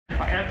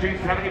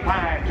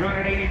275,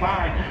 285.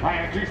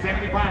 I have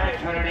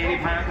 275,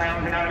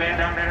 285,000 out of bed,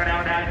 down.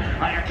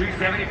 I have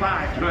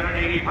 275,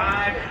 285.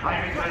 I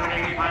have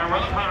 285,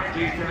 roll car,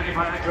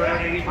 275,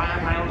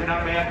 285,000 out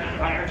of bed.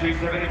 I have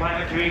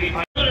 275,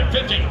 285.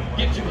 250,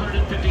 get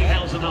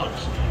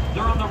 $250,000.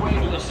 They're on their way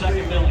to the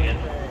second million.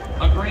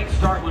 A great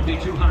start would be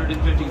 $250,000.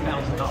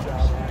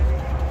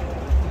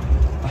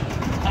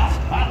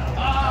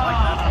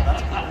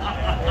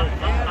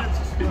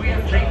 Do we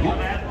have change on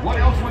that? What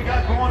else we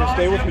got going on?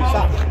 Stay with me,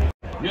 stop.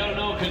 You don't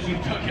know because you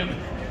took him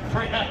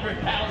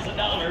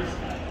 $300,000.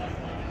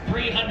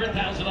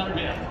 $300,000 on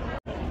bid.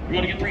 You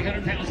want to get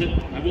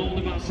 $300,000? I will.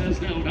 The boss says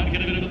no. Not going to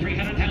get a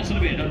 $300,000 a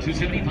bid on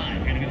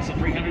 275. Going to get some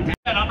 $300,000.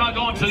 I'm not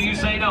going until you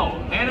say no.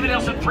 Anybody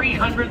else at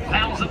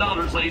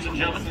 $300,000, ladies and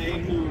gentlemen?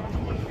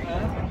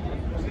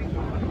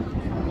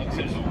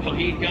 Well,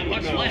 he got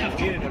much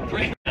left.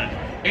 Anybody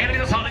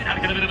else on it?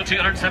 Not going to get a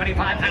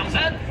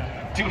 $275,000.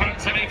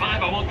 275,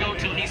 I won't go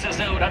till he says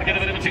no. Not going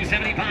to get a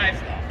 275,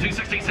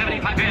 260,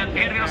 75 bid.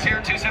 Anybody else here?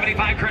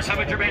 275. Chris, how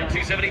much your bid?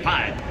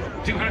 275.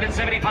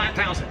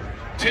 275,000.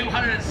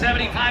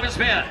 275 is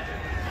bid.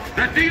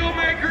 The deal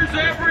makers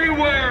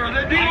everywhere.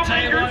 The deal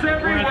makers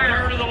everywhere. We're a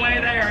third of the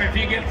way there if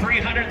you get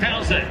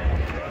 300,000.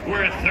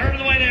 We're a third of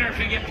the way there if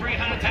you get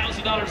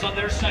 $300,000 on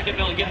their second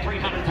bill. Get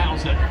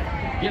 300,000.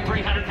 Get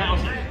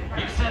 300,000.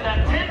 You've said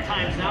that 10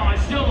 times now. I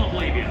still don't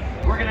believe you.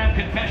 We're going to have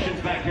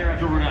confessions back here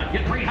after we're done.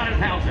 Get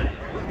 300,000.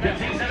 Get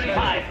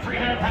 275.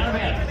 300 pound of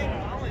it.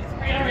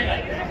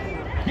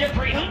 300. Get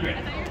 300.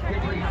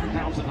 Get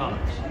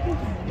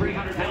 $300,000.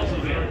 300,000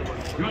 of it.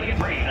 You want to get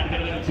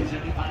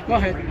 300? Go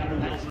ahead.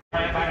 300,000.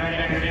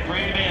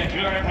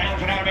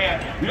 200,000 out of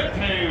bed. Good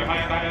two.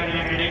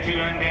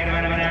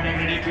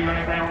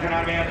 200,000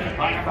 out of bed.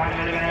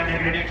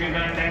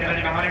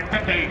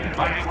 150.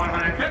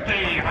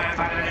 150. I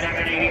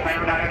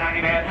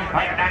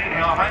have 90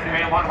 now.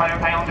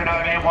 100,000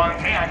 out of bed.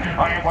 110.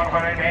 I have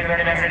 120. I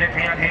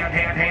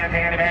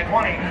have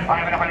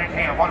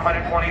 110.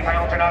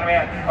 120,000 out of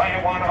bed. I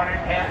have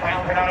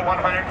 110,000 out of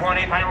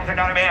 120,000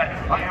 out of bed.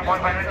 I have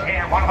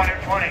 110.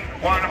 120.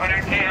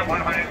 110.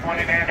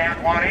 120 bed down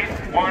 20.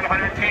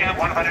 110,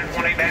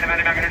 120, bed,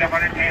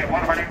 110,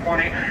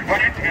 120,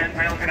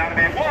 110,000 out of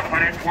bed,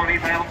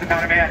 120,000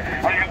 out of bed.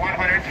 I have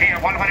 110,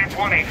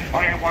 120,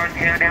 I have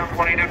 110 down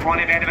 20 to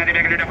 20, bed,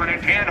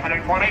 110,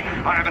 120.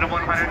 I have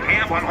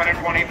 110,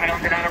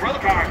 120,000 out of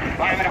road car.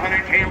 I have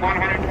 110, 120,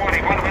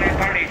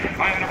 130.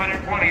 I have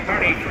 120,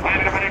 30. I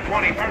have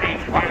 120, 30.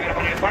 I have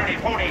 130,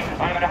 40.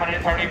 I have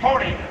 130,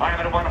 40. I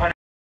have 100.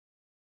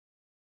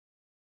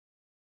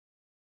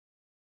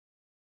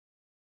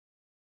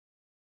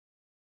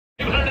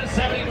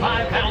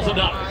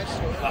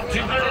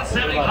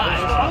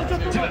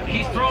 $275,000.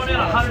 He's throwing in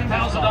a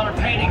 $100,000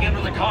 painting into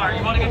the car.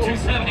 You want to get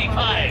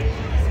 275?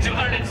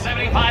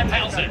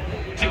 275,000.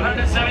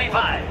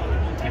 275.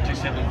 Get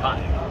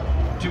 275.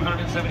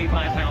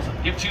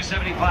 275,000. Give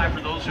 275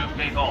 for those who have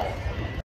paid all.